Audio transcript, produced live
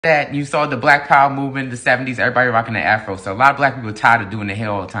that you saw the Black Power movement in the 70s, everybody rocking the afro. So a lot of black people are tired of doing the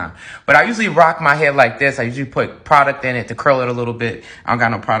hair all the time. But I usually rock my hair like this. I usually put product in it to curl it a little bit. I don't got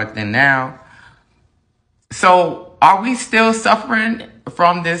no product in now. So are we still suffering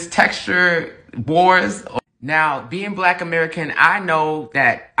from this texture wars? Now, being Black American, I know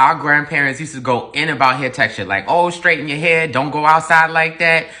that our grandparents used to go in about hair texture. Like, oh, straighten your hair. Don't go outside like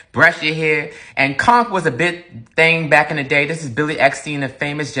that. Brush your hair. And conch was a big thing back in the day. This is Billy Eckstine, a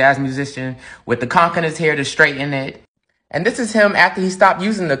famous jazz musician, with the conch in his hair to straighten it. And this is him after he stopped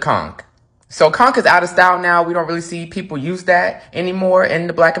using the conch. So conch is out of style now. We don't really see people use that anymore in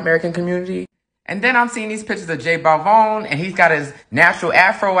the Black American community. And then I'm seeing these pictures of J Balvin, and he's got his natural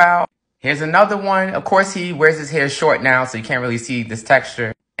afro out. Here's another one. Of course, he wears his hair short now, so you can't really see this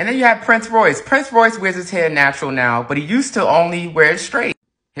texture. And then you have Prince Royce. Prince Royce wears his hair natural now, but he used to only wear it straight.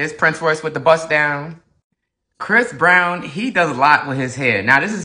 Here's Prince Royce with the bust down. Chris Brown, he does a lot with his hair. Now, this is